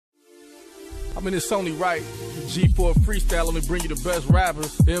I mean, it's only right. G4 Freestyle only bring you the best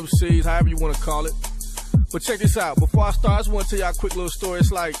rappers, MCs, however you want to call it. But check this out. Before I start, I just want to tell y'all a quick little story.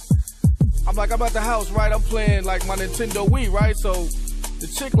 It's like, I'm at the house, right? I'm playing like my Nintendo Wii, right? So the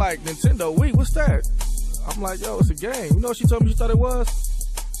chick like, Nintendo Wii, what's that? I'm like, yo, it's a game. You know what she told me she thought it was?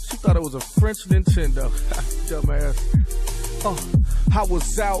 She thought it was a French Nintendo. Dumbass. I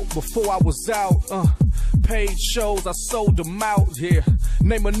was out before I was out. Paid shows, I sold them out, yeah.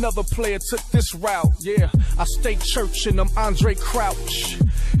 Name another player took this route, yeah. I stay churchin', I'm Andre Crouch.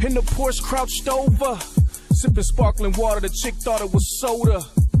 In the Porsche crouched over, sipping sparkling water, the chick thought it was soda.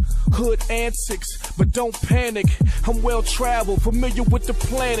 Hood antics, but don't panic. I'm well traveled, familiar with the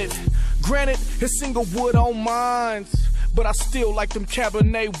planet. Granted, it's Inglewood on mines, but I still like them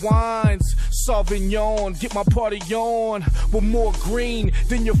Cabernet wines. Sauvignon, get my party on with more green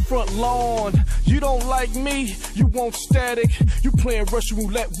than your front lawn. You don't like me, you want static. You playing Russian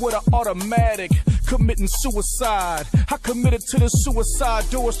roulette with an automatic. Committing suicide, I committed to the suicide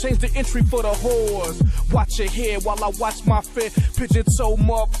doors. Change the entry for the whores. Watch your head while I watch my fit. Pigeon toe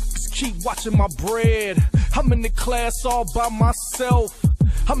motherfuckers keep watching my bread. I'm in the class all by myself.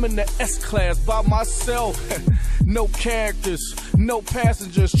 I'm in the S-class by myself. No characters, no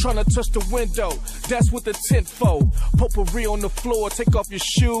passengers trying to touch the window. That's what the tent for. Potpourri on the floor, take off your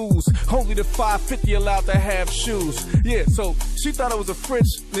shoes. Only the 550 allowed to have shoes. Yeah, so she thought it was a French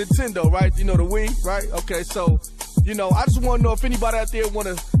Nintendo, right? You know, the Wii, right? Okay, so, you know, I just want to know if anybody out there want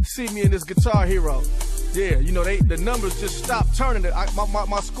to see me in this Guitar Hero. Yeah, you know, the numbers just stop turning.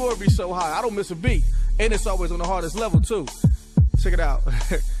 My score be so high. I don't miss a beat. And it's always on the hardest level, too. Check it out.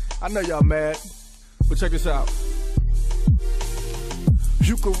 I know y'all mad, but check this out.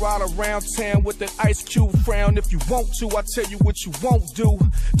 You can ride around town with that Ice Cube frown if you want to. I tell you what you won't do.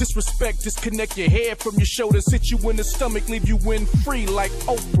 Disrespect, disconnect your head from your shoulders, hit you in the stomach, leave you in free like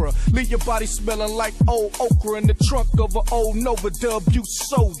Oprah. Leave your body smelling like old okra in the trunk of an old Nova W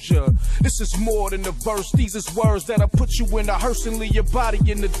soldier. This is more than a verse. These is words that'll put you in a hearse and leave your body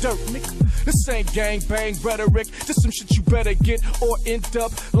in the dirt, nigga. This ain't gang bang rhetoric. This some shit you better get or end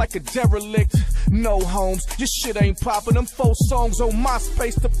up like a derelict. No, Holmes, your shit ain't poppin'. Them 4 songs on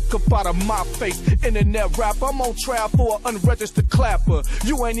MySpace, the fuck up out of my face. Internet rapper, I'm on trial for an unregistered clapper.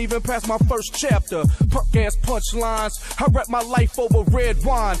 You ain't even past my first chapter. Punk ass punchlines. I rap my life over red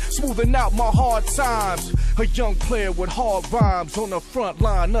wine, smoothing out my hard times. A young player with hard rhymes on the front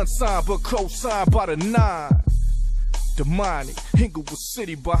line, unsigned but co-signed by the 9. Damani, Inglewood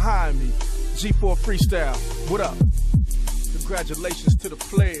City behind me. G4 Freestyle, what up? Congratulations to the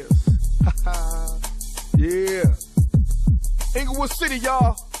players. Yeah. Inglewood City,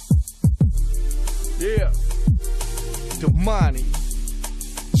 y'all. Yeah. Damani.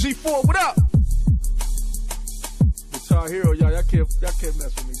 G4, what up? Guitar Hero, y'all can't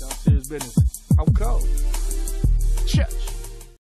mess with me, dog. Serious business. I'm cold. Church.